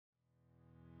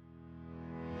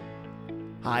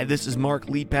Hi, this is Mark,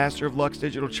 lead pastor of Lux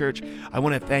Digital Church. I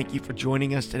want to thank you for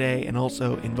joining us today and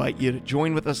also invite you to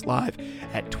join with us live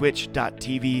at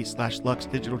twitch.tv/Lux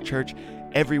Digital Church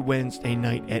every Wednesday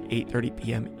night at 8:30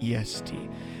 p.m. EST.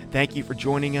 Thank you for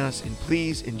joining us, and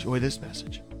please enjoy this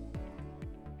message.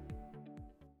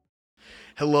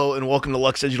 Hello and welcome to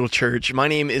Lux Digital Church. My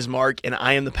name is Mark and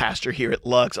I am the pastor here at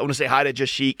Lux. I want to say hi to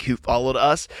Jashik, who followed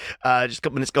us just a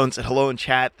couple minutes ago and said hello in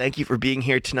chat. Thank you for being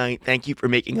here tonight. Thank you for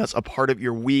making us a part of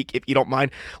your week. If you don't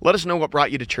mind, let us know what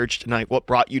brought you to church tonight, what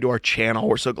brought you to our channel.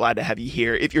 We're so glad to have you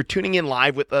here. If you're tuning in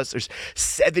live with us, there's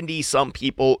 70 some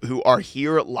people who are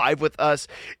here live with us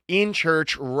in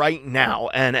church right now.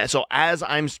 And so as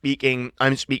I'm speaking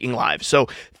live. So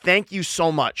thank you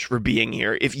so much for being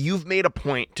here. If you've made a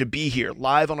point to be here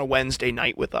live on a Wednesday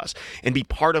night with us and be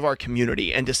part of our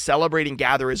community and to celebrate and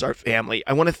gather as our family,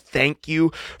 I want to thank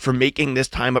you for making this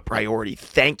time a priority.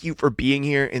 Thank you for being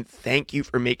here, and thank you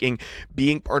for making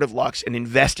being part of Lux and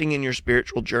investing in your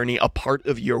spiritual journey a part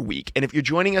of your week. And if you're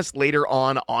joining us later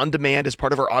on demand as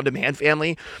part of our on-demand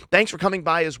family, thanks for coming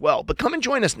by as well. But come and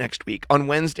join us next week on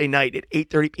Wednesday night at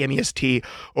 8:30 p.m. EST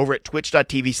over at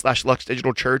twitch.tv/Lux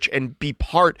Digital Church and be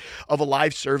part of a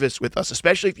live service with us,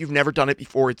 especially if you've never done it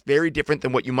before. It's very different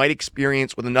than what you might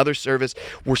experience with another service.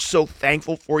 We're so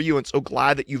thankful for you and so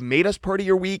glad that you've made us part of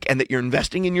your week and that you're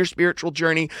investing in your spiritual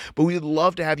journey. But we would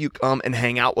love to have you come and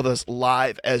hang out with us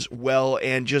live as well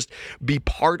and just be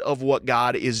part of what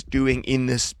God is doing in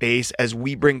this space as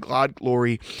we bring God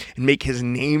glory and make his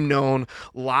name known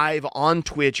live on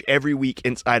Twitch every week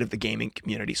inside of the gaming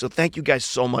community. So thank you guys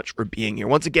so much for being here.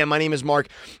 Once again, my name is Mark.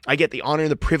 I get the honor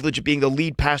and the privilege of being the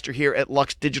lead pastor here at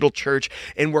Lux Digital Church,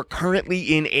 and we're currently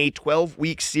in a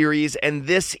 12-week series, and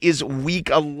this is week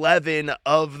 11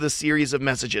 of the series of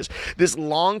messages. This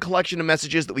long collection of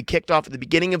messages that we kicked off at the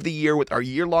beginning of the year with our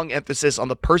year-long emphasis on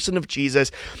the person of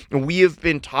Jesus. And we have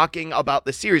been talking about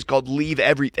the series called Leave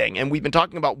Everything, and we've been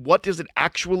talking about what does it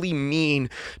actually mean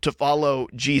to follow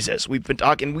Jesus. We've been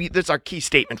talking, that's our key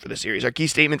statement for the series. Our key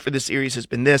statement for the series has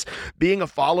been this: being a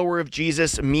follower of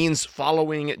Jesus means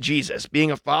following Jesus. Being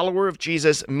a follower of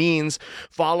Jesus means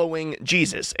following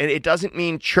Jesus. And it doesn't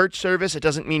mean church service. It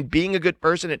doesn't mean being a good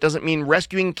person. It doesn't mean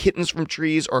rescuing kittens from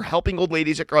trees or helping old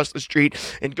ladies across the street.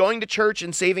 And going to church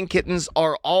and saving kittens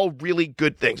are all really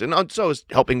good things. And so is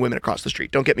helping women across the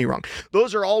street. Don't get me wrong.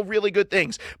 Those are all really good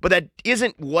things. But that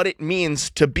isn't what it means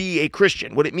to be a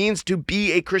Christian. What it means to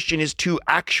be a Christian is to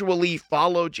actually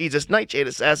follow Jesus. Nightshade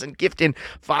Assassin gifting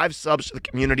 5 subs to the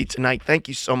community tonight. Thank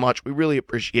you so much. We really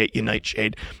appreciate you,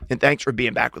 Nightshade. And thanks for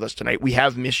being back with us tonight. We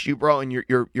have missed you, bro, and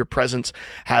your presence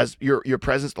has your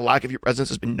presence, the lack of your presence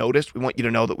has been noticed. We want you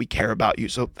to know that we care about you.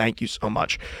 So thank you so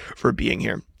much for being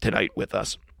here tonight with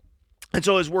us. And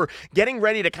so as we're getting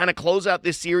ready to kind of close out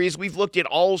this series, we've looked at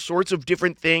all sorts of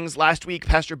different things. Last week,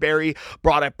 Pastor Barry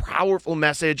brought a powerful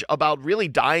message about really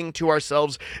dying to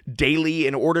ourselves daily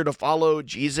in order to follow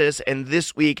Jesus. And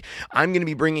this week, I'm going to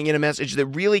be bringing in a message that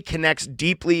really connects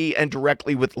deeply and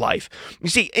directly with life. You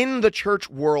see, in the church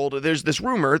world, there's this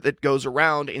rumor that goes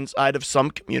around inside of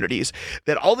some communities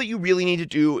that all that you really need to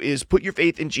do is put your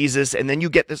faith in Jesus, and then you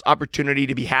get this opportunity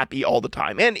to be happy all the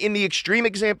time. And in the extreme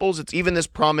examples, it's even this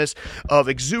promise of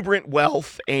exuberant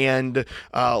wealth and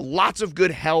lots of good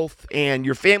health, and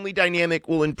your family dynamic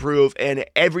will improve and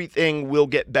everything will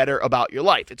get better about your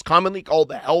life. It's commonly called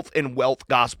the health and wealth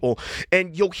gospel,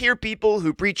 and you'll hear people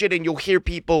who preach it and you'll hear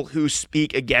people who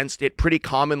speak against it pretty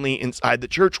commonly inside the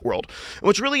church world. And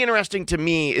what's really interesting to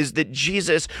me is that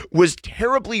Jesus was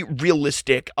terribly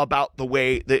realistic about the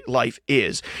way that life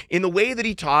is. In the way that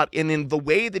he taught and in the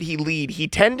way that he led, he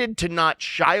tended to not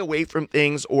shy away from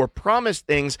things or promise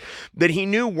things that he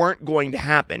knew weren't going to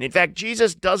happen. In fact,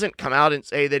 Jesus doesn't come out and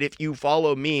say that if you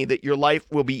follow me, that your life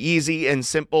will be easy and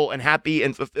simple and happy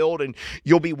and fulfilled and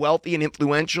you'll be wealthy and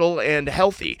influential and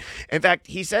healthy. In fact,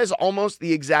 he says almost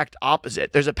the exact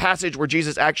opposite. There's a passage where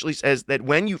Jesus actually says that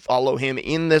when you follow him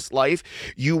in this life,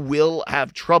 you will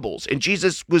have troubles. And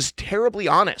Jesus was terribly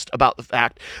honest about the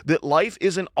fact that life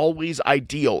isn't always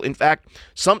ideal. In fact,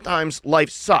 sometimes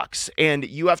life sucks and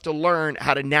you have to learn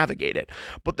how to navigate it.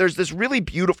 But there's this really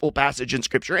beautiful passage in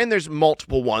Scripture, and there's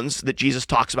multiple ones that Jesus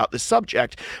talks about this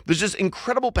subject. There's this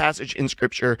incredible passage in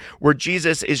Scripture where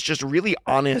Jesus is just really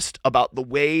honest about the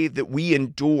way that we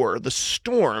endure the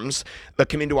storms that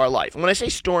come into our life. And when I say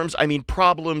storms, I mean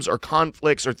problems or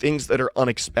conflicts or things that are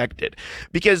unexpected.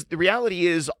 Because the reality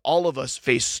is all of us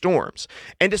face storms.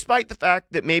 And despite the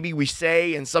fact that maybe we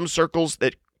say in some circles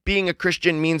that being a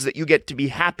Christian means that you get to be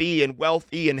happy and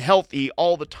wealthy and healthy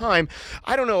all the time,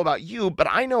 I don't know about you, but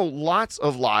I know lots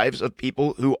of lives of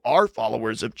people who are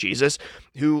followers of Jesus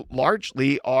who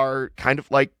largely are kind of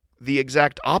like the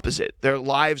exact opposite. Their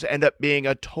lives end up being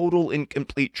a total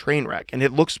incomplete train wreck, and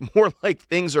it looks more like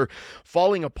things are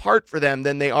falling apart for them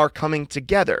than they are coming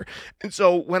together. And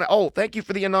so thank you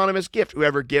for the anonymous gift,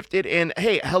 whoever gifted, and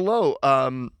hey, hello,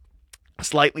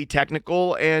 slightly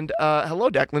technical, and hello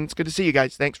Declan, it's good to see you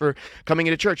guys. Thanks for coming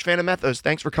into church. Phantom Ethos,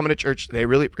 thanks for coming to church today.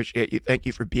 Really appreciate you. Thank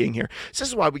you for being here. So this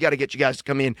is why we got to get you guys to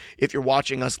come in. If you're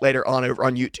watching us later on over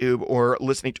on YouTube or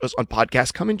listening to us on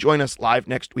podcast, come and join us live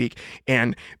next week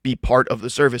and be part of the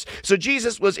service. So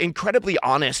Jesus was incredibly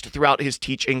honest throughout his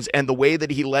teachings and the way that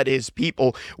he led his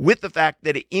people with the fact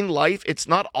that in life it's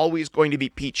not always going to be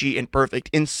peachy and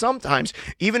perfect, and sometimes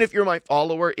even if you're my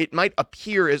follower, it might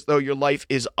appear as though your life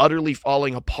is utterly falling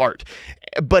apart.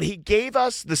 But he gave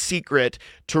us the secret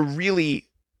to really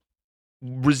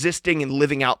resisting and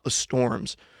living out the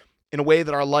storms in a way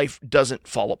that our life doesn't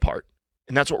fall apart.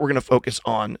 And that's what we're going to focus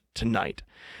on tonight.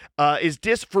 Is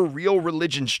this for real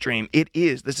religion stream? It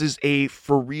is. This is a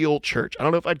for real church. I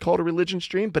don't know if I'd call it a religion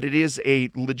stream, but it is a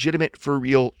legitimate for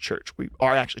real church. We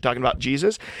are actually talking about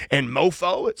Jesus and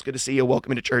mofo. It's good to see you.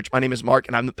 Welcome into church. My name is Mark,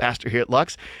 and I'm the pastor here at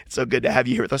Lux. It's so good to have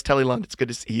you here with us. Telly Lund, it's good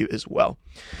to see you as well.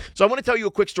 So I want to tell you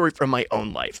a quick story from my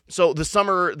own life. So the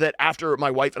summer that after my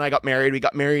wife and I got married, we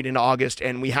got married in August,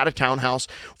 and we had a townhouse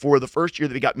for the first year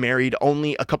that we got married,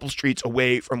 only a couple streets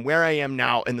away from where I am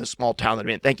now in the small town that I'm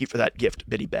in. Thank you for that gift,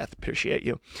 Biddy Beth. Appreciate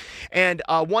you. And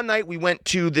one night we went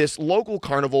to this local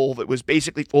carnival that was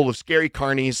basically full of scary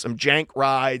carnies, some jank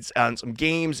rides, and some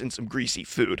games, and some greasy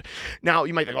food. Now,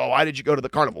 you might think, oh, why did you go to the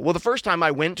carnival? Well, the first time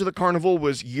I went to the carnival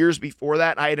was years before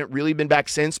that. I hadn't really been back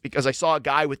since because I saw a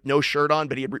guy with no shirt on,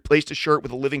 but he had replaced his shirt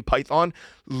with a living python,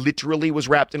 literally was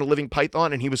wrapped in a living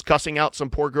python, and he was cussing out some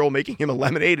poor girl making him a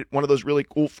lemonade at one of those really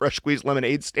cool fresh squeezed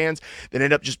lemonade stands that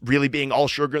ended up just really being all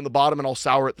sugar in the bottom and all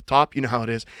sour at the top. You know how it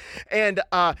is.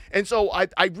 And so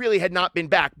I really had not been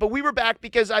back, but we were back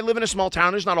because I live in a small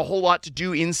town. There's not a whole lot to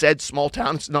do in said small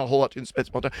town. It's not a whole lot to do in said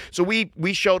small town. So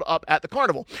we showed up at the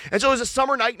carnival. And so it was a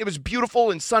summer night, and it was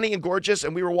beautiful and sunny and gorgeous,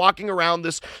 and we were walking around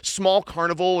this small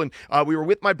carnival, and we were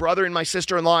with my brother and my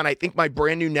sister-in-law, and I think my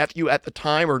brand new nephew at the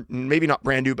time, or maybe not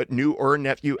brand new, but newer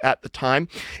nephew at the time.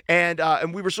 And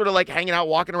we were sort of like hanging out,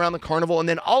 walking around the carnival, and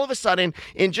then all of a sudden,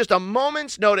 in just a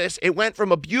moment's notice, it went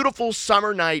from a beautiful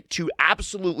summer night to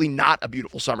absolutely not a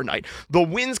beautiful summer night. The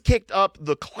winds kicked up,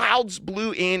 the clouds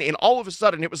blew in, and all of a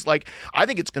sudden it was like, I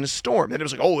think it's going to storm. Then it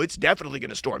was like, oh, it's definitely going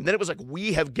to storm. Then it was like,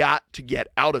 we have got to get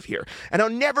out of here. And I'll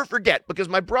never forget, because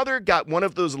my brother got one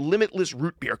of those limitless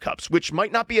root beer cups, which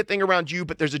might not be a thing around you,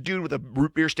 but there's a dude with a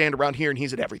root beer stand around here, and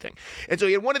he's at everything. And so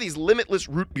he had one of these limitless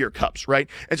root beer cups, right?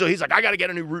 And so he's like, I got to get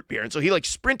a new root beer. And so he like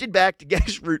sprinted back to get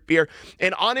his root beer.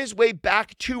 And on his way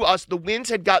back to us, the winds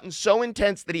had gotten so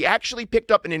intense that he actually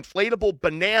picked up an inflatable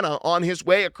banana on his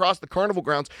way across the carnival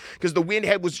grounds, because the wind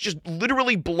was just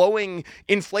literally blowing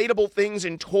inflatable things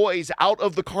and toys out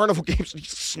of the carnival games. He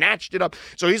snatched it up.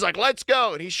 So he's like, let's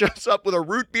go. And he shows up with a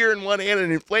root beer in one hand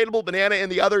and an inflatable banana in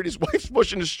the other, and his wife's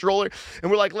pushing a stroller.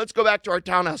 And we're like, let's go back to our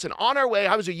townhouse. And on our way,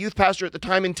 I was a youth pastor at the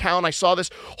time in town. I saw this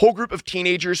whole group of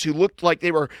teenagers who looked like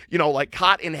they were, like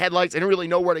caught in headlights. They didn't really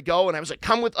know where to go. And I was like,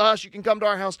 come with us. You can come to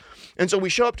our house. And so we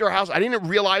show up to our house. I didn't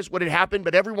realize what had happened,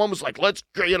 but everyone was like, let's,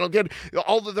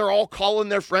 they're all calling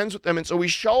their friends with them. And so we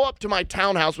show up to my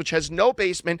townhouse, which has no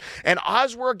basement. And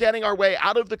as we're getting our way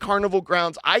out of the carnival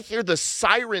grounds, I hear the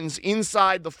sirens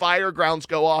inside the fire grounds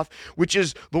go off, which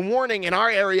is the warning in our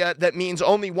area that means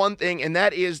only one thing, and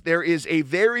that is there is a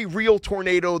very real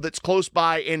tornado that's close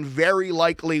by and very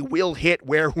likely will hit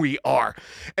where we are.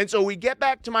 And so we get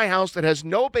back to my house that has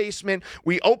no basement.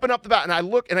 We open up the back, and I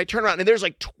look, and I turn around, and there's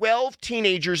like 12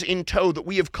 teenagers in tow that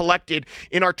we have collected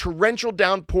in our torrential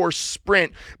downpour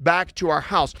sprint back to our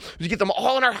house. We get them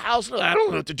all in our house. I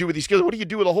don't know what to do with these kids. What do you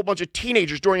do with a whole bunch of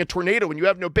teenagers during a tornado when you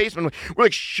have no basement? We're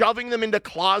like shoving them into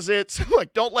closets.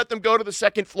 Like, don't let them go to the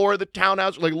second floor of the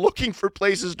townhouse. We're like looking for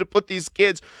places to put these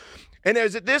kids. And it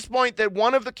was at this point that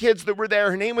one of the kids that were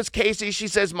there, her name was Casey, she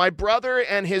says, my brother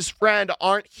and his friend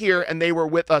aren't here, and they were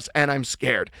with us, and I'm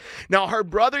scared. Now, her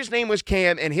brother's name was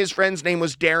Cam, and his friend's name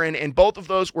was Darren, and both of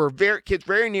those were kids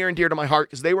very near and dear to my heart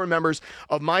because they were members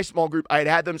of my small group. I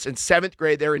had them since 7th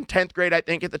grade. They were in 10th grade, I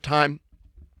think, at the time.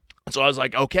 So I was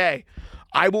like, okay,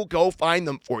 I will go find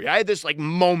them for you. I had this like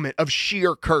moment of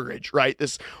sheer courage, right?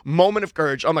 This moment of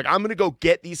courage. I'm like, I'm going to go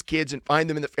get these kids and find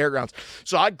them in the fairgrounds.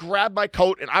 So I grab my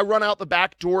coat and I run out the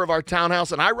back door of our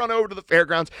townhouse and I run over to the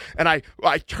fairgrounds and I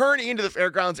turn into the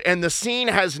fairgrounds, and the scene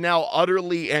has now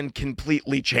utterly and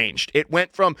completely changed. It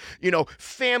went from,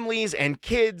 families and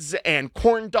kids and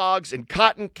corn dogs and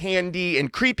cotton candy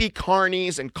and creepy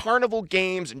carnies and carnival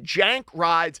games and jank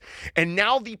rides. And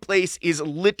now the place is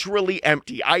literally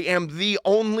empty. I am the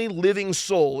only living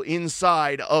soul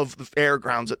inside of the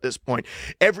fairgrounds at this point.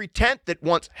 Every tent that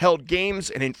once held games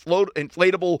and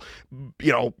inflatable,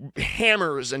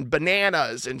 hammers and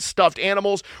bananas and stuffed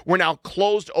animals were now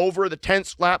closed over. The tent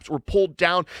flaps were pulled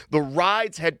down. The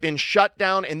rides had been shut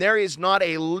down, and there is not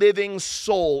a living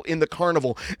soul in the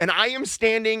carnival. And I am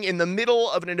standing in the middle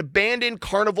of an abandoned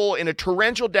carnival in a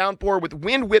torrential downpour with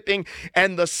wind whipping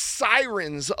and the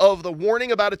sirens of the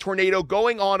warning about a tornado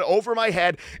going on over my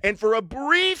head. And for a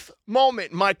brief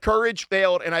moment, my courage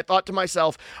failed, and I thought to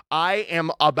myself, I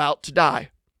am about to die.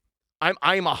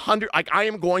 I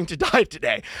am going to die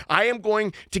today. I am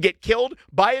going to get killed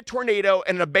by a tornado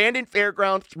in an abandoned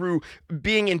fairground through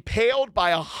being impaled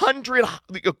by 100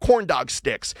 corn dog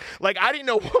sticks. Like, I didn't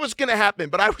know what was going to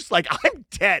happen, but I was like, I'm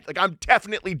dead. Like, I'm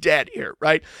definitely dead here,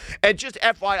 right? And just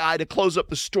FYI, to close up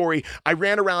the story, I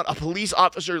ran around. A police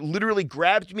officer literally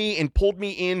grabbed me and pulled me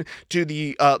in to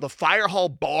the fire hall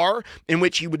bar, in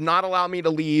which he would not allow me to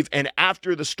leave. And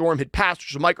after the storm had passed,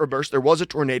 which was a microburst, there was a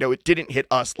tornado. It didn't hit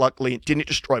us, luckily. It didn't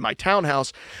destroy my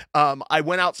townhouse. I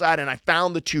went outside and I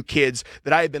found the two kids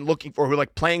that I had been looking for, who were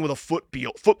like playing with a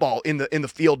football in the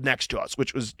field next to us,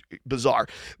 which was bizarre.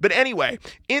 But anyway,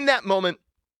 in that moment,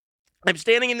 I'm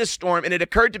standing in this storm, and it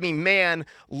occurred to me, man,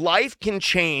 life can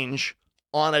change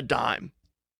on a dime.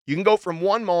 You can go from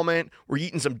one moment where you're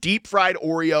eating some deep fried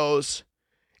Oreos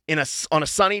on a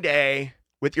sunny day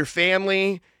with your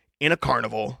family in a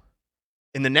carnival.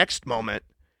 In the next moment,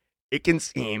 it can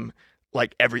seem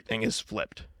like everything is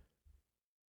flipped.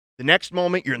 The next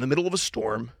moment, you're in the middle of a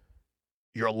storm.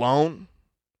 You're alone.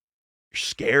 You're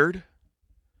scared.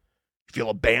 You feel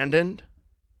abandoned.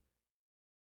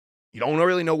 You don't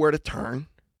really know where to turn.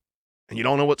 And you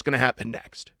don't know what's going to happen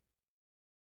next.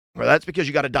 Well, that's because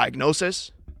you got a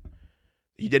diagnosis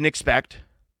that you didn't expect.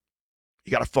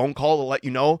 You got a phone call to let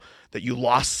you know that you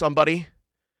lost somebody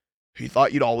who you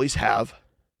thought you'd always have.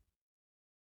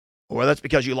 Or that's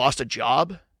because you lost a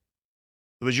job.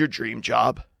 It was your dream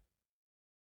job.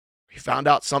 You found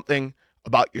out something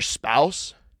about your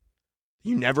spouse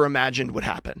you never imagined would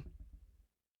happen.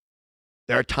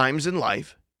 There are times in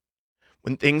life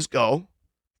when things go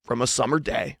from a summer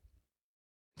day,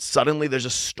 suddenly there's a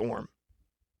storm,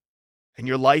 and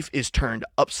your life is turned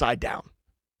upside down.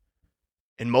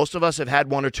 And most of us have had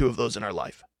one or two of those in our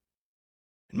life.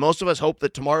 And most of us hope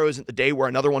that tomorrow isn't the day where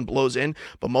another one blows in,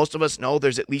 but most of us know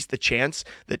there's at least the chance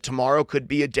that tomorrow could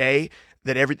be a day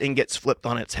that everything gets flipped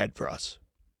on its head for us.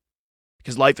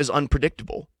 Because life is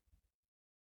unpredictable,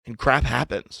 and crap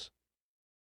happens.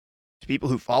 To people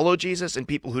who follow Jesus and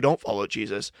people who don't follow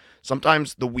Jesus,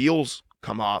 sometimes the wheels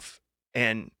come off,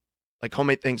 and like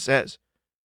Homemade Things says,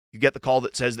 you get the call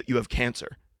that says that you have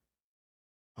cancer.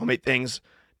 Homemade Things,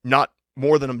 not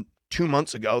more than 3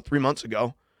 months ago,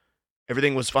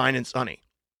 everything was fine and sunny.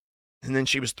 And then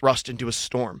she was thrust into a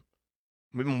storm.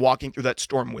 We've been walking through that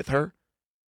storm with her.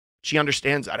 She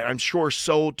understands that, and I'm sure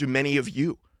so do many of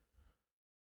you,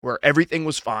 where everything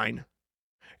was fine,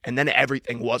 and then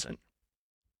everything wasn't.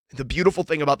 The beautiful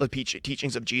thing about the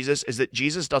teachings of Jesus is that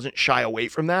Jesus doesn't shy away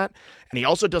from that, and he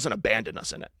also doesn't abandon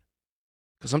us in it.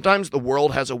 Because sometimes the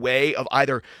world has a way of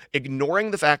either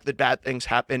ignoring the fact that bad things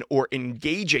happen or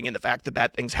engaging in the fact that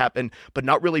bad things happen, but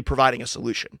not really providing a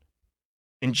solution.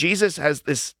 And Jesus has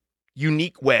this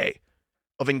unique way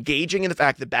of engaging in the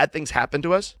fact that bad things happen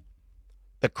to us,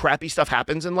 that crappy stuff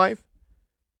happens in life,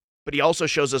 but he also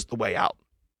shows us the way out.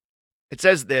 It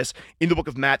says this in the book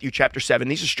of Matthew, chapter 7.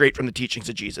 These are straight from the teachings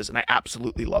of Jesus, and I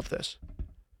absolutely love this.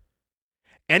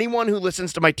 Anyone who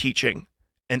listens to my teaching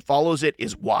and follows it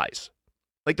is wise,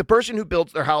 like the person who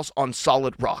builds their house on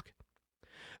solid rock.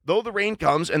 Though the rain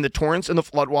comes and the torrents and the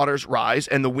floodwaters rise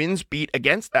and the winds beat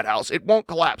against that house, it won't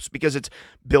collapse because it's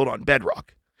built on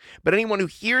bedrock. But anyone who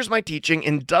hears my teaching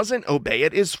and doesn't obey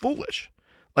it is foolish,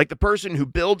 like the person who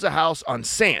builds a house on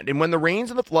sand. And when the rains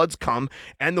and the floods come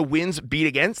and the winds beat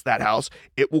against that house,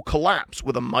 it will collapse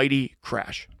with a mighty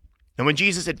crash. And when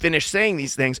Jesus had finished saying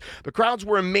these things, the crowds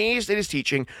were amazed at his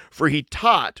teaching, for he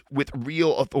taught with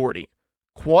real authority,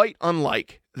 quite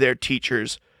unlike their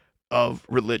teachers of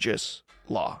religious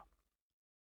law.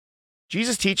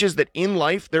 Jesus teaches that in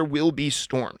life there will be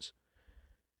storms.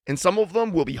 And some of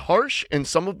them will be harsh, and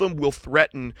some of them will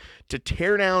threaten to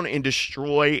tear down and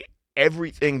destroy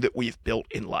everything that we've built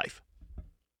in life.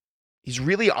 He's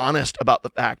really honest about the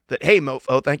fact that, hey,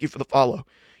 mofo, thank you for the follow.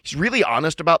 He's really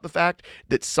honest about the fact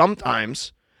that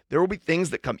sometimes there will be things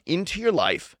that come into your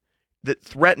life that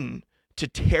threaten to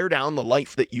tear down the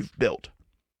life that you've built.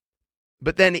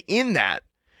 But then in that,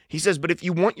 he says, but if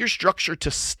you want your structure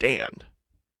to stand,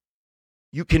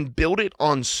 you can build it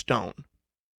on stone.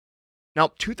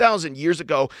 Now, 2,000 years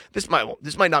ago, this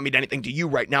might not mean anything to you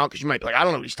right now because you might be like, I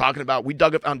don't know what he's talking about. We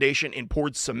dug a foundation and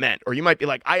poured cement. Or you might be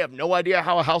like, I have no idea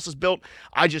how a house is built.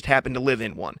 I just happen to live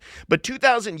in one. But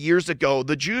 2,000 years ago,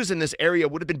 the Jews in this area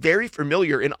would have been very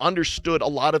familiar and understood a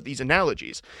lot of these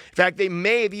analogies. In fact, they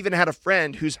may have even had a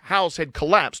friend whose house had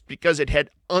collapsed because it had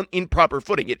improper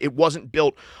footing. It wasn't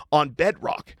built on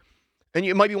bedrock. And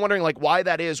you might be wondering, like, why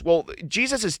that is. Well,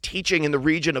 Jesus is teaching in the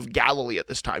region of Galilee at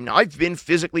this time. Now, I've been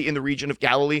physically in the region of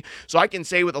Galilee, so I can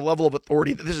say with a level of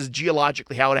authority that this is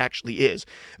geologically how it actually is.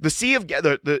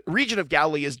 The region of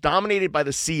Galilee is dominated by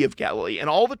the Sea of Galilee, and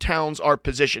all the towns are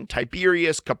positioned.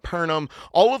 Tiberias, Capernaum,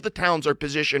 all of the towns are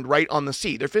positioned right on the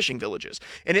sea. They're fishing villages.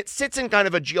 And it sits in kind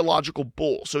of a geological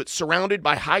bowl, so it's surrounded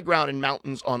by high ground and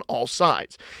mountains on all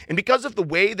sides. And because of the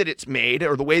way that it's made,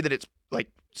 or the way that it's, like,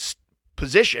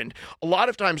 positioned, a lot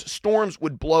of times storms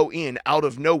would blow in out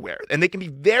of nowhere, and they can be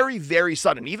very, very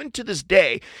sudden. Even to this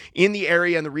day, in the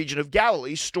area in the region of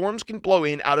Galilee, storms can blow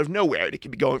in out of nowhere. It can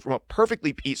be going from a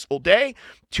perfectly peaceful day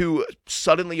to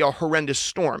suddenly a horrendous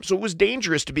storm. So it was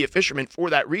dangerous to be a fisherman for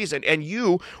that reason, and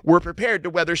you were prepared to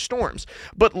weather storms.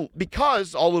 But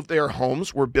because all of their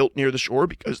homes were built near the shore,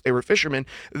 because they were fishermen,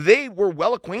 they were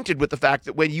well acquainted with the fact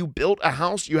that when you built a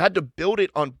house, you had to build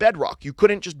it on bedrock. You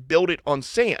couldn't just build it on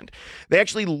sand. They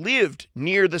actually lived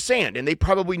near the sand, and they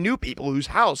probably knew people whose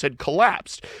house had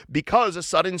collapsed because a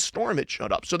sudden storm had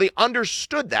showed up. So they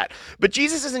understood that. But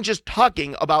Jesus isn't just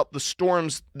talking about the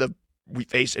storms we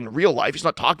face in real life. He's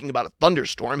not talking about a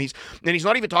thunderstorm. He's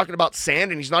not even talking about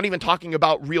sand, and he's not even talking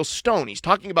about real stone. He's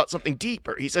talking about something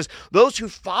deeper. He says, those who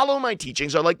follow my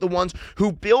teachings are like the ones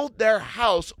who build their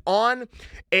house on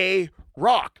a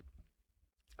rock.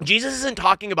 Jesus isn't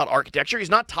talking about architecture. He's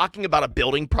not talking about a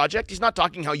building project. He's not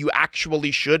talking how you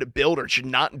actually should build or should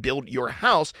not build your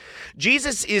house.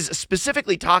 Jesus is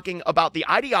specifically talking about the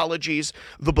ideologies,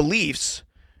 the beliefs,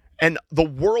 and the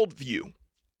worldview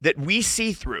that we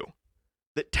see through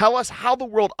that tell us how the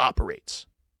world operates,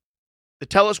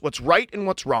 that tell us what's right and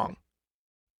what's wrong.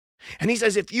 And he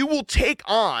says, if you will take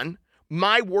on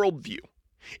my worldview,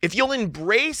 if you'll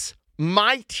embrace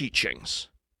my teachings,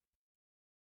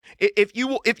 if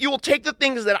you will take the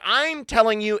things that I'm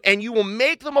telling you and you will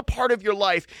make them a part of your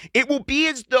life, it will be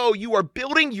as though you are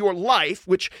building your life,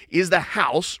 which is the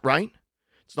house, right?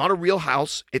 It's not a real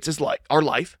house. It's our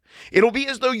life. It'll be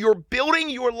as though you're building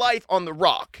your life on the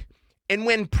rock. And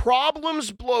when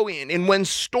problems blow in, and when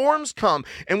storms come,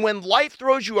 and when life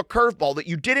throws you a curveball that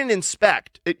you didn't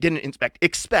expect,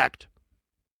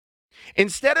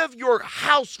 instead of your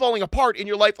house falling apart and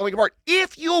your life falling apart,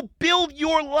 if you'll build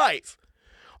your life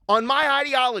on my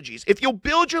ideologies, if you'll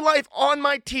build your life on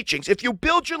my teachings, if you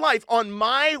build your life on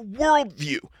my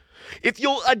worldview, if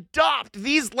you'll adopt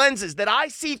these lenses that I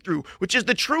see through, which is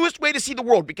the truest way to see the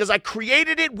world because I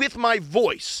created it with my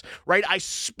voice, right? I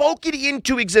spoke it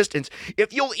into existence.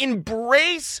 If you'll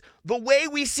embrace the way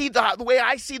the way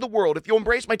I see the world, if you'll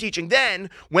embrace my teaching,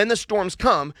 then when the storms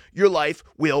come, your life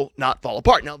will not fall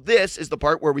apart. Now, this is the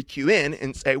part where we cue in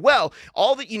and say, well,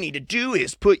 all that you need to do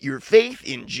is put your faith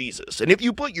in Jesus. And if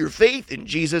you put your faith in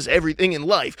Jesus, everything in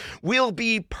life will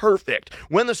be perfect.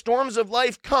 When the storms of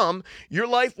life come, your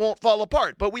life won't fall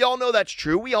apart. But we all know that's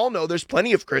true. We all know there's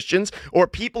plenty of Christians or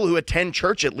people who attend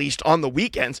church at least on the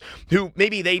weekends who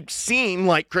maybe they seem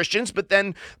like Christians, but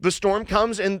then the storm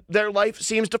comes and their life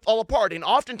seems to fall apart. And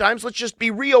oftentimes, let's just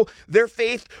be real, their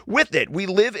faith with it. We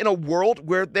live in a world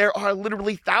where there are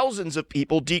literally thousands of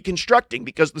people deconstructing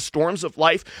because the storms of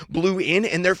life blew in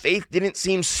and their faith didn't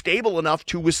seem stable enough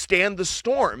to withstand the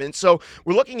storm. And so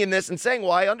we're looking in this and saying,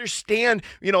 well, I understand,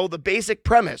 the basic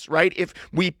premise, right? If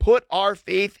we put our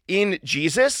faith in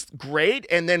Jesus, great,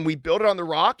 and then we build it on the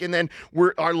rock, and then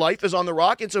our life is on the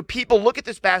rock. And so people look at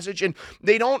this passage and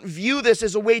they don't view this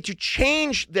as a way to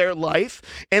change their life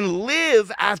and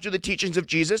live after the teachings of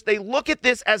Jesus. They look at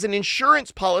this as an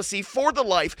insurance policy for the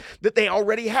life that they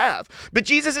already have. But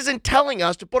Jesus isn't telling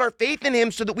us to put our faith in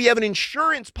him so that we have an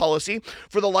insurance policy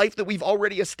for the life that we've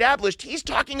already established. He's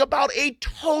talking about a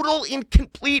total and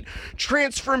complete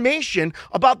transformation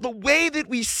about the way that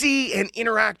we see and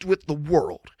interact with the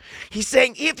world. He's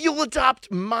saying, if you'll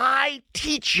adopt my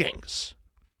teachings,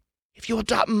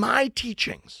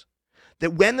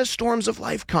 that when the storms of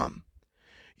life come,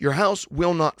 your house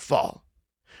will not fall.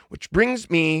 Which brings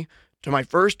me to my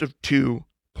first of 2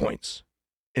 points.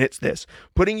 And it's this: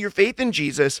 putting your faith in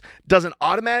Jesus doesn't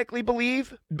automatically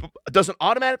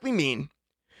mean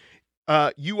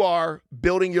you are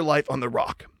building your life on the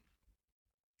rock.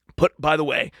 By the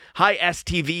way, hi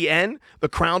STVN, the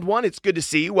crowned one. It's good to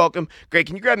see you. Welcome. Great.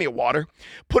 Can you grab me a water?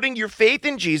 Putting your faith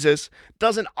in Jesus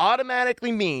doesn't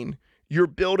automatically mean you're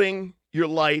building your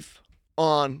life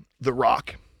on the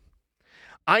rock.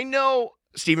 I know,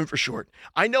 Stephen for short,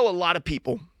 I know a lot of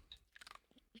people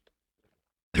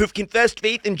who've confessed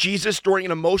faith in Jesus during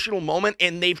an emotional moment,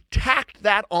 and they've tacked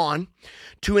that on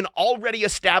to an already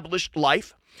established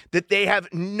life that they have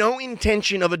no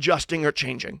intention of adjusting or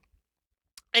changing.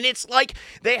 And it's like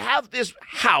they have this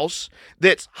house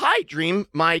that's, hi, Dream,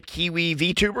 my Kiwi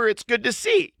VTuber. It's good to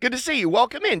see. Good to see you.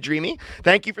 Welcome in, Dreamy.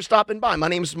 Thank you for stopping by. My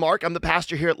name is Mark. I'm the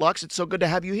pastor here at Lux. It's so good to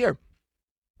have you here.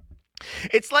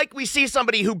 It's like we see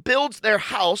somebody who builds their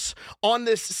house on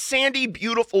this sandy,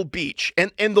 beautiful beach,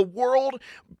 and the world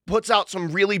puts out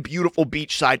some really beautiful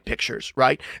beachside pictures,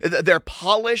 right? They're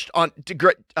polished on,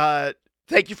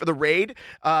 thank you for the raid,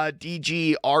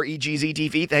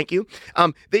 DGREGZTV, thank you.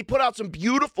 They put out some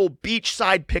beautiful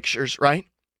beachside pictures, right?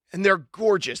 And they're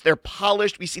gorgeous. They're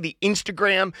polished. We see the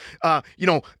Instagram,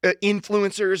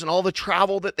 influencers and all the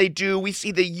travel that they do. We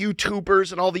see the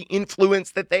YouTubers and all the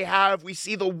influence that they have. We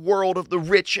see the world of the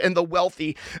rich and the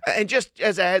wealthy. And just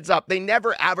as a heads up, they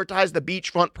never advertise the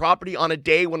beachfront property on a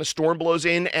day when a storm blows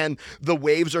in and the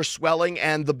waves are swelling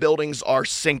and the buildings are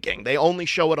sinking. They only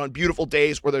show it on beautiful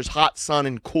days where there's hot sun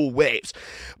and cool waves.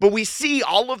 But we see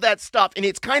all of that stuff and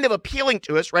it's kind of appealing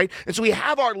to us, right? And so we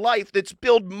have our life that's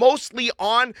built mostly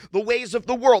on the ways of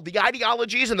the world, the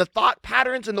ideologies and the thought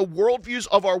patterns and the worldviews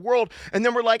of our world. And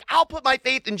then we're like, I'll put my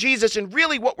faith in Jesus. And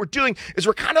really what we're doing is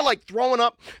we're kind of like throwing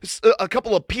up a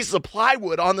couple of pieces of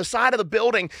plywood on the side of the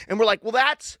building. And we're like, well,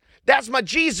 that's my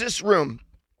Jesus room.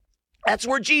 That's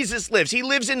where Jesus lives. He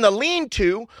lives in the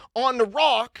lean-to on the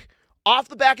rock off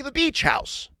the back of the beach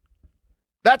house.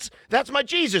 That's my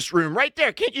Jesus room right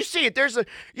there. Can't you see it? I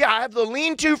have the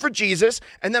lean-to for Jesus,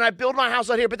 and then I build my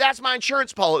house out here, but that's my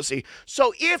insurance policy.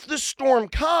 So if the storm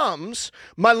comes,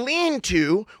 my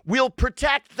lean-to will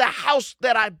protect the house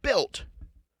that I built.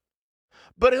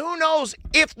 But who knows,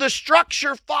 if the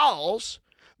structure falls,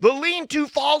 the lean-to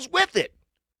falls with it.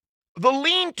 The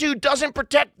lean-to doesn't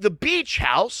protect the beach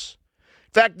house.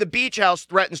 In fact, the beach house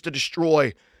threatens to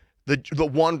destroy the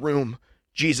one room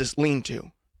Jesus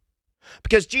lean-to.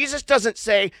 Because Jesus doesn't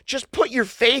say, just put your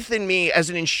faith in me as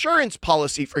an insurance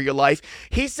policy for your life.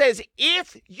 He says,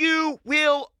 if you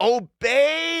will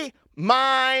obey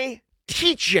my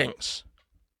teachings,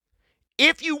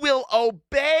 if you will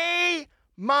obey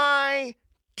my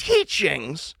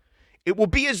teachings, it will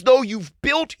be as though you've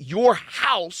built your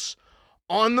house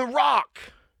on the rock.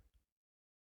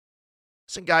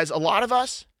 Listen, guys, a lot of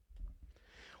us,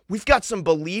 we've got some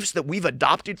beliefs that we've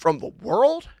adopted from the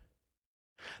world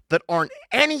that aren't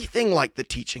anything like the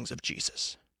teachings of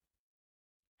Jesus.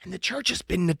 And the church has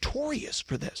been notorious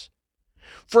for this.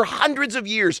 For hundreds of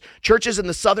years, churches in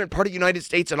the southern part of the United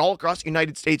States and all across the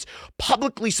United States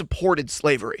publicly supported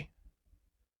slavery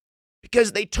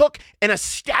because they took an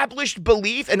established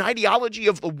belief and ideology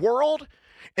of the world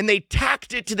and they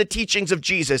tacked it to the teachings of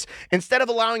Jesus instead of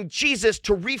allowing Jesus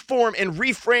to reform and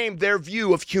reframe their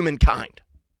view of humankind.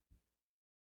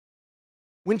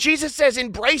 When Jesus says,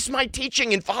 embrace my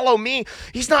teaching and follow me,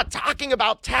 he's not talking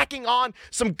about tacking on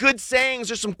some good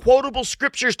sayings or some quotable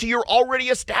scriptures to your already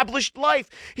established life.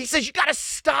 He says, you got to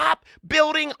stop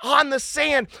building on the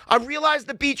sand. I realize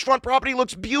the beachfront property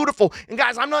looks beautiful. And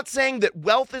guys, I'm not saying that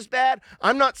wealth is bad.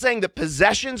 I'm not saying that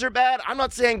possessions are bad. I'm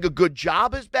not saying a good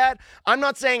job is bad. I'm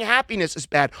not saying happiness is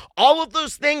bad. All of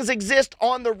those things exist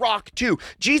on the rock too.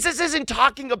 Jesus isn't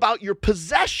talking about your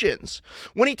possessions.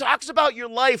 When he talks about your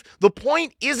life, the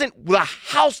point isn't the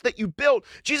house that you built.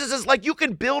 Jesus is like, you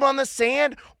can build on the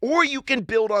sand or you can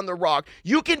build on the rock.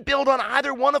 You can build on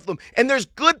either one of them. And there's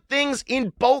good things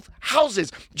in both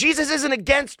houses. Jesus isn't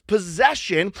against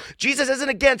possession. Jesus isn't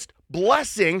against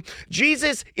blessing.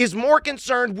 Jesus is more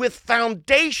concerned with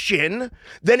foundation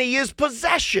than he is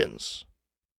possessions.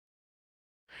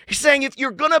 He's saying if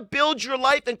you're going to build your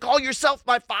life and call yourself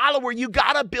my follower, you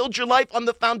got to build your life on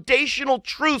the foundational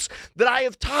truths that I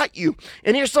have taught you.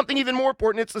 And here's something even more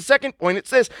important. It's the second point. It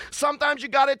says, sometimes you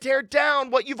got to tear down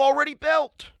what you've already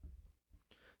built.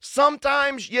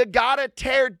 Sometimes you got to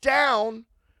tear down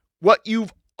what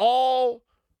you've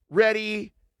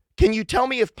already. Can you tell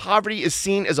me if poverty is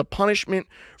seen as a punishment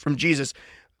from Jesus?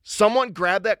 Someone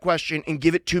grab that question and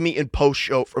give it to me in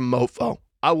post-show from Mofo.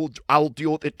 I will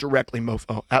deal with it directly,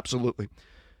 Mofo. Absolutely.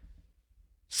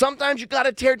 Sometimes you got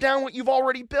to tear down what you've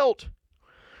already built.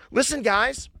 Listen,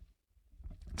 guys.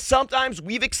 Sometimes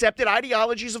we've accepted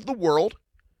ideologies of the world,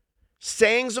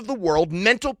 sayings of the world,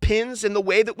 mental pins in the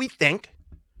way that we think,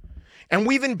 and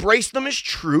we've embraced them as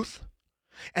truth,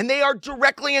 and they are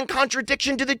directly in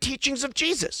contradiction to the teachings of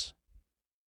Jesus.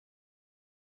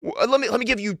 Let me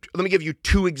give you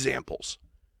two examples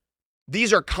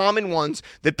These are common ones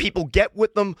that people get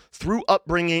with them through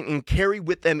upbringing and carry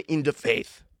with them into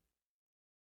faith.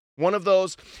 One of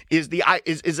those is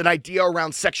an idea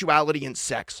around sexuality and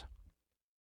sex,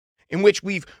 in which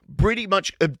we've pretty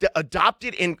much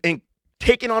adopted and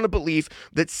taken on a belief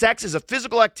that sex is a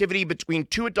physical activity between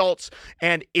two adults,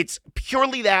 and it's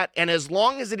purely that, and as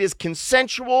long as it is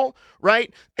consensual,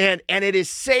 right, and it is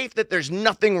safe, that there's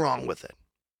nothing wrong with it.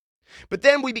 But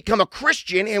then we become a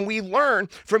Christian and we learn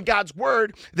from God's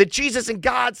word that Jesus and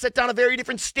God set down a very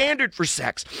different standard for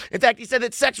sex. In fact, he said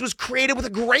that sex was created with a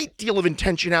great deal of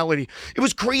intentionality. It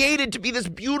was created to be this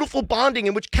beautiful bonding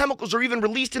in which chemicals are even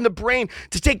released in the brain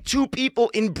to take two people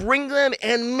and bring them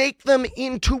and make them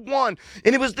into one.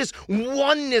 And it was this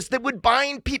oneness that would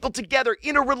bind people together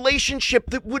in a relationship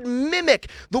that would mimic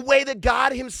the way that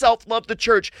God himself loved the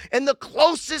church. And the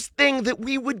closest thing that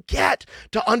we would get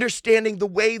to understanding the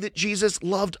way that Jesus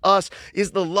loved us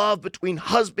is the love between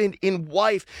husband and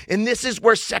wife. And this is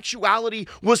where sexuality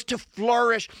was to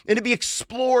flourish and to be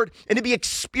explored and to be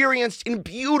experienced in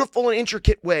beautiful and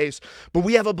intricate ways. But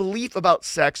we have a belief about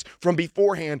sex from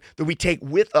beforehand that we take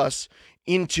with us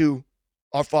into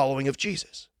our following of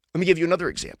Jesus. Let me give you another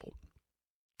example.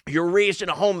 You're raised in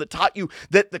a home that taught you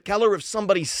that the color of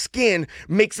somebody's skin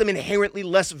makes them inherently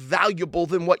less valuable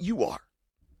than what you are.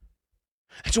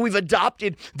 And so we've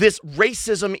adopted this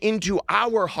racism into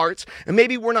our hearts, and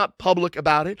maybe we're not public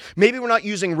about it. Maybe we're not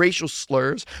using racial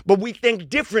slurs, but we think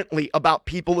differently about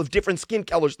people of different skin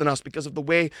colors than us because of the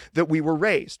way that we were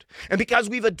raised. And because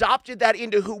we've adopted that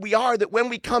into who we are, that when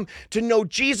we come to know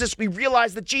Jesus, we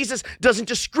realize that Jesus doesn't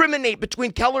discriminate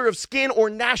between color of skin or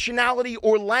nationality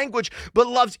or language, but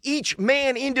loves each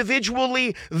man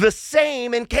individually the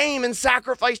same, and came and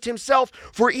sacrificed himself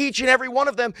for each and every one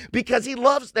of them because he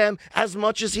loves them as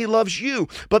much as he loves you.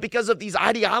 But because of these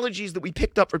ideologies that we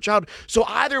picked up from childhood, so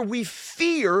either we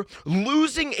fear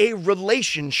losing a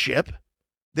relationship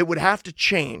that would have to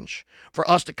change for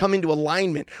us to come into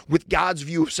alignment with God's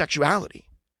view of sexuality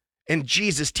and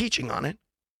Jesus' teaching on it,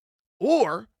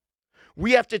 or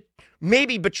we have to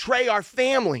maybe betray our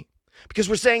family because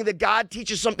we're saying that God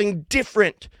teaches something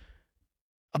different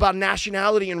about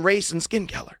nationality and race and skin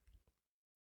color.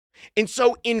 And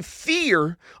so in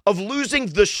fear of losing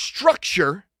the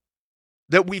structure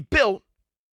that we've built,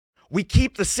 we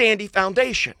keep the sandy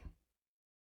foundation.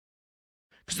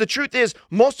 Because the truth is,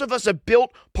 most of us have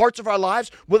built parts of our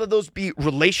lives, whether those be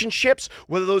relationships,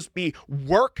 whether those be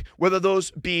work, whether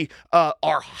those be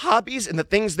our hobbies and the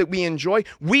things that we enjoy.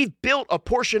 We've built a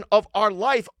portion of our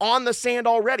life on the sand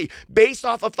already, based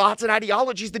off of thoughts and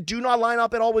ideologies that do not line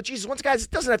up at all with Jesus. Once, guys,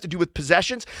 it doesn't have to do with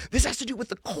possessions. This has to do with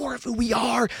the core of who we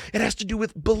are. It has to do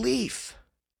with belief.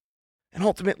 And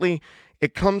ultimately,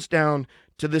 it comes down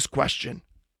to this question.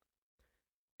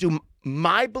 Do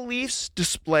my beliefs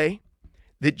display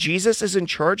that Jesus is in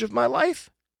charge of my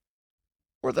life,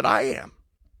 or that I am?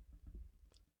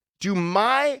 Do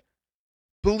my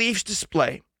beliefs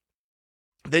display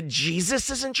that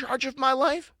Jesus is in charge of my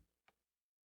life,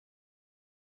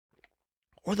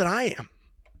 or that I am?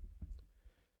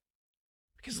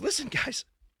 Because listen, guys,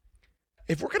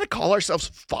 if we're going to call ourselves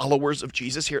followers of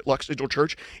Jesus here at Lux Digital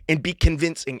Church and be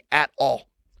convincing at all,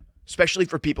 especially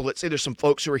for people, let's say there's some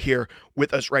folks who are here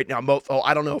with us right now. Mofo,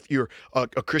 I don't know if you're a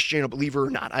Christian, a believer or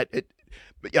not.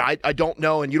 I don't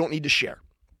know, and you don't need to share.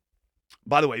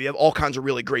 By the way, we have all kinds of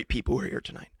really great people who are here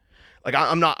tonight. Like,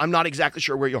 I'm not exactly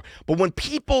sure where you are. But when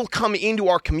people come into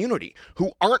our community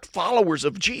who aren't followers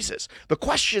of Jesus, the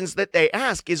questions that they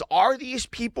ask is, are these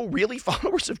people really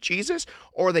followers of Jesus,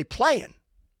 or are they playing?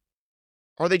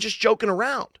 Or are they just joking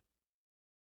around?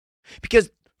 Because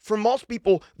for most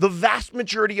people, the vast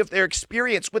majority of their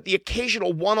experience with the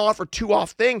occasional one-off or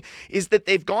two-off thing is that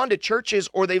they've gone to churches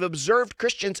or they've observed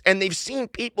Christians and they've seen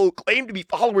people who claim to be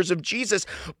followers of Jesus,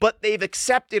 but they've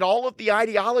accepted all of the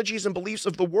ideologies and beliefs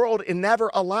of the world and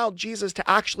never allowed Jesus to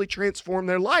actually transform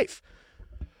their life.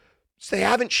 So they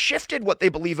haven't shifted what they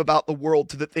believe about the world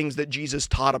to the things that Jesus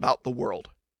taught about the world.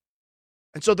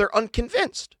 And so they're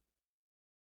unconvinced.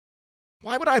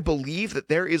 Why would I believe that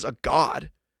there is a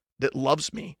God that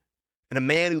loves me and a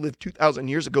man who lived 2,000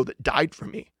 years ago that died for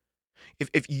me?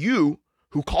 If you,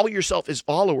 who call yourself his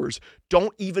followers,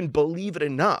 don't even believe it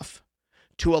enough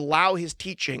to allow his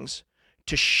teachings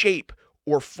to shape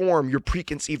or form your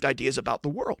preconceived ideas about the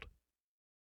world.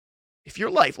 If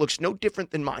your life looks no different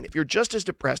than mine, if you're just as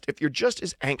depressed, if you're just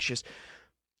as anxious,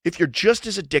 if you're just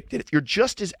as addicted, if you're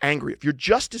just as angry, if you're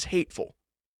just as hateful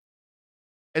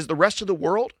as the rest of the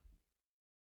world,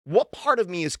 what part of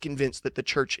me is convinced that the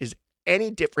church is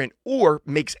any different or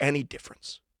makes any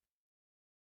difference?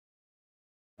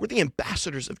 We're the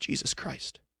ambassadors of Jesus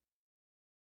Christ.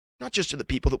 not just to the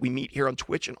people that we meet here on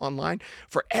Twitch and online,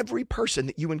 for every person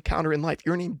that you encounter in life.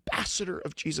 You're an ambassador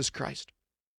of Jesus Christ.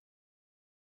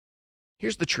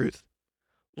 Here's the truth.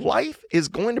 Life is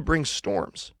going to bring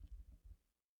storms.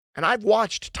 And I've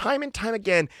watched time and time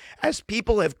again as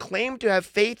people have claimed to have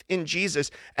faith in Jesus,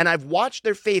 and I've watched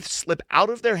their faith slip out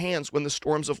of their hands when the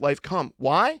storms of life come.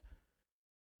 Why?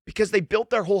 Because they built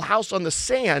their whole house on the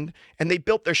sand and they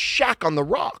built their shack on the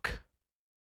rock.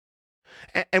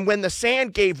 And when the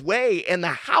sand gave way and the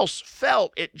house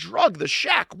fell, it dragged the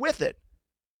shack with it.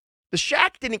 The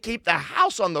shack didn't keep the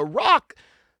house on the rock.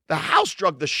 The house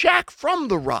dragged the shack from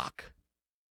the rock.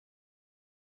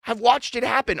 I've watched it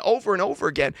happen over and over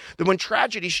again. That when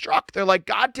tragedy struck, they're like,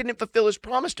 God didn't fulfill his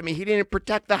promise to me. He didn't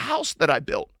protect the house that I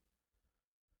built.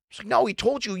 It's like, no, he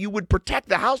told you you would protect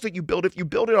the house that you built if you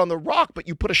built it on the rock, but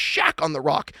you put a shack on the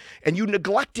rock and you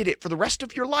neglected it for the rest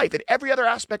of your life. And every other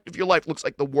aspect of your life looks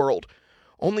like the world.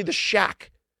 Only the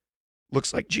shack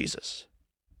looks like Jesus.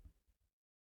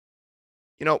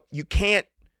 You know, you can't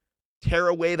tear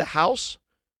away the house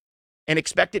and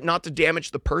expect it not to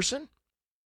damage the person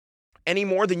any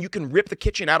more than you can rip the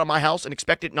kitchen out of my house and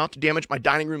expect it not to damage my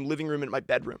dining room, living room, and my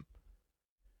bedroom.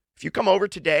 If you come over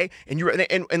today and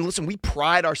listen, we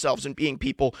pride ourselves in being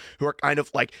people who are kind of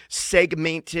like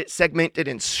segmented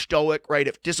and stoic, right?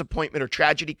 If disappointment or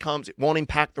tragedy comes, it won't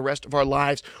impact the rest of our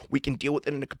lives. We can deal with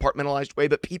it in a compartmentalized way,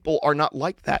 but people are not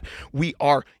like that. We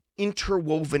are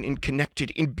interwoven and connected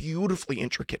in beautifully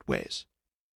intricate ways.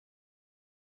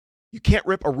 You can't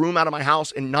rip a room out of my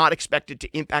house and not expect it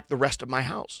to impact the rest of my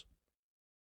house.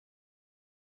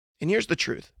 And here's the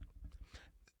truth.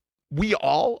 We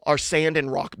all are sand and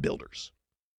rock builders.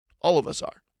 All of us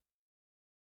are.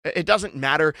 It doesn't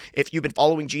matter if you've been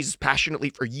following Jesus passionately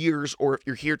for years or if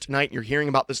you're here tonight and you're hearing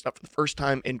about this stuff for the first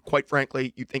time and quite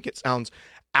frankly, you think it sounds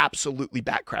absolutely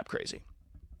bat crap crazy.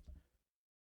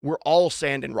 We're all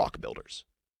sand and rock builders.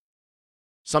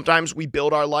 Sometimes we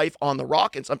build our life on the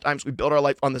rock and sometimes we build our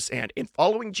life on the sand. And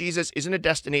following Jesus isn't a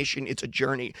destination, it's a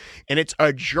journey. And it's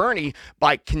a journey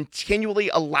by continually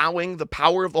allowing the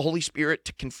power of the Holy Spirit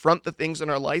to confront the things in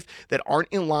our life that aren't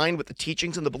in line with the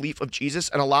teachings and the belief of Jesus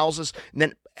and allows us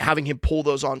then having him pull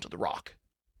those onto the rock.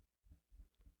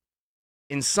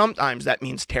 And sometimes that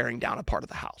means tearing down a part of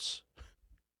the house.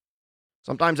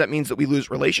 Sometimes that means that we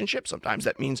lose relationships. Sometimes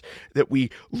that means that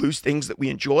we lose things that we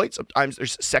enjoyed. Sometimes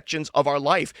there's sections of our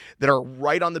life that are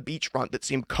right on the beachfront that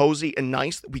seem cozy and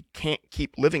nice that we can't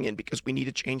keep living in because we need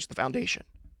to change the foundation.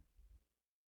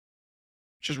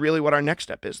 Which is really what our next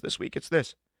step is this week. It's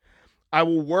this. I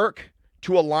will work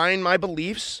to align my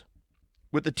beliefs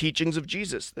with the teachings of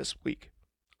Jesus this week.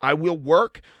 I will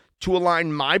work to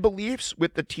align my beliefs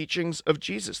with the teachings of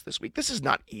Jesus this week. This is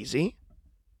not easy.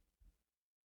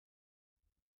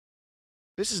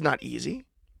 This is not easy.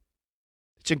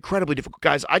 It's incredibly difficult.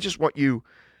 Guys, I just want you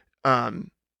to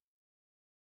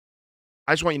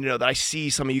know that I see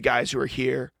some of you guys who are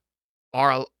here.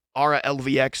 Ara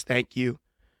LVX, thank you.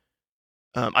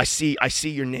 I see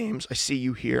your names. I see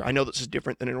you here. I know this is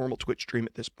different than a normal Twitch stream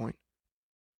at this point.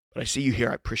 But I see you here.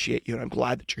 I appreciate you, and I'm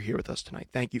glad that you're here with us tonight.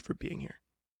 Thank you for being here.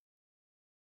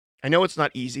 I know it's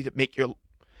not easy to make your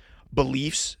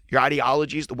beliefs, your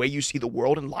ideologies, the way you see the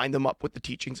world and line them up with the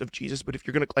teachings of Jesus. But if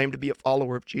you're going to claim to be a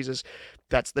follower of Jesus,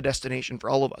 that's the destination for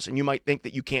all of us. And you might think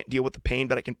that you can't deal with the pain,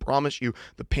 but I can promise you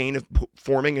the pain of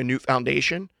forming a new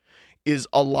foundation is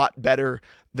a lot better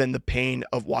than the pain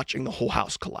of watching the whole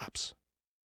house collapse.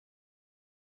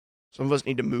 Some of us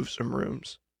need to move some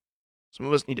rooms. Some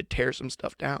of us need to tear some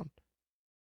stuff down.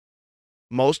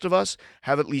 Most of us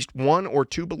have at least one or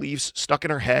two beliefs stuck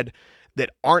in our head that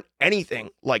aren't anything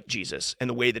like Jesus and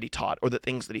the way that he taught or the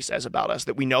things that he says about us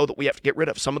that we know that we have to get rid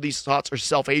of. Some of these thoughts are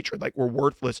self-hatred, like we're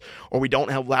worthless or we don't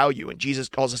have value. And Jesus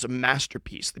calls us a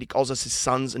masterpiece, that he calls us his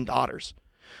sons and daughters.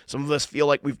 Some of us feel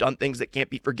like we've done things that can't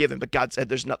be forgiven, but God said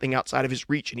there's nothing outside of his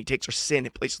reach, and he takes our sin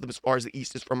and places them as far as the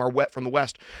east is from the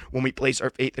west when we place our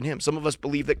faith in him. Some of us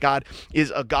believe that God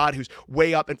is a God who's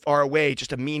way up and far away,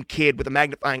 just a mean kid with a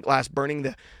magnifying glass burning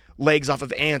the legs off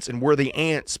of ants, and we're the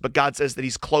ants, but God says that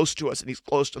he's close to us and he's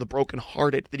close to the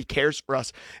brokenhearted, that he cares for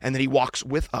us and that he walks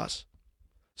with us.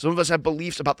 Some of us have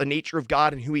beliefs about the nature of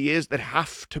God and who he is that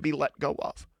have to be let go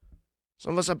of.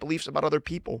 Some of us have beliefs about other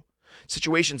people,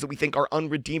 situations that we think are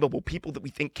unredeemable, people that we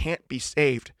think can't be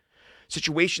saved,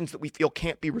 situations that we feel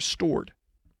can't be restored.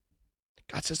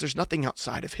 God says there's nothing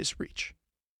outside of his reach.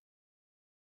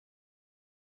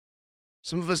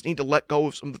 Some of us need to let go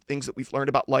of some of the things that we've learned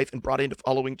about life and brought into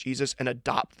following Jesus and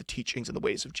adopt the teachings and the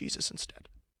ways of Jesus instead.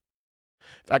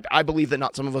 In fact, I believe that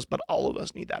not some of us, but all of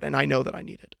us need that, and I know that I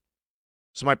need it.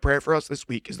 So my prayer for us this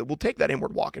week is that we'll take that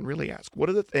inward walk and really ask, what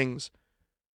are the things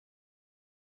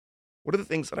What are the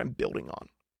things that I'm building on?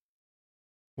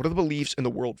 What are the beliefs and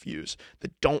the worldviews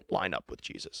that don't line up with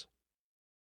Jesus?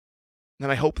 And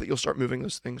then I hope that you'll start moving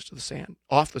those things to the sand,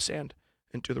 off the sand,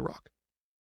 into the rock.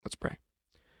 Let's pray.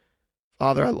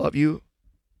 Father, I love you.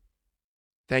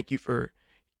 Thank you for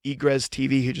Egress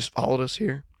TV who just followed us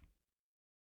here.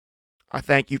 I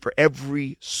thank you for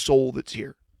every soul that's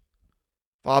here.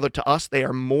 Father, to us, they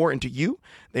are more, and to you,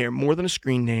 they are more than a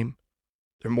screen name.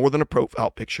 They're more than a profile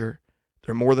picture.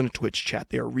 They're more than a Twitch chat.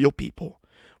 They are real people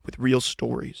with real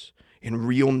stories and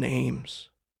real names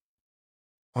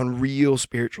on real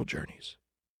spiritual journeys.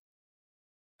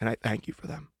 And I thank you for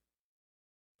them.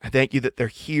 I thank you that they're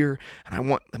here, and I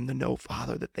want them to know,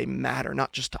 Father, that they matter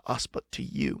not just to us, but to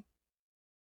you.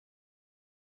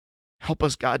 Help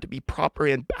us, God, to be proper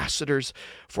ambassadors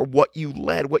for what you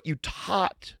led, what you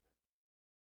taught,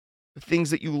 the things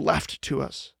that you left to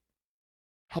us.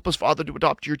 Help us, Father, to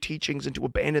adopt your teachings and to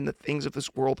abandon the things of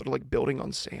this world that are like building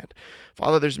on sand.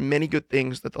 Father, there's many good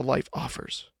things that the life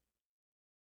offers,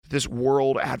 that this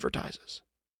world advertises.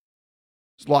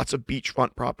 There's lots of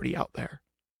beachfront property out there.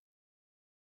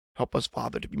 Help us,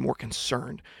 Father, to be more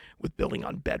concerned with building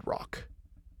on bedrock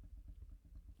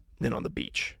than on the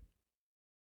beach.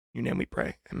 In your name we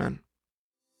pray. Amen.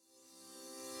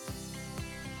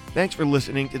 Thanks for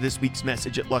listening to this week's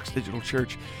message at Lux Digital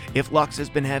Church. If Lux has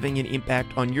been having an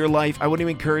impact on your life, I want to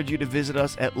encourage you to visit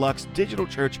us at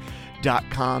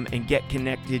luxdigitalchurch.com and get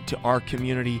connected to our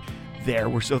community there.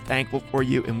 We're so thankful for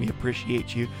you and we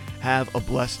appreciate you. Have a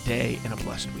blessed day and a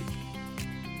blessed week.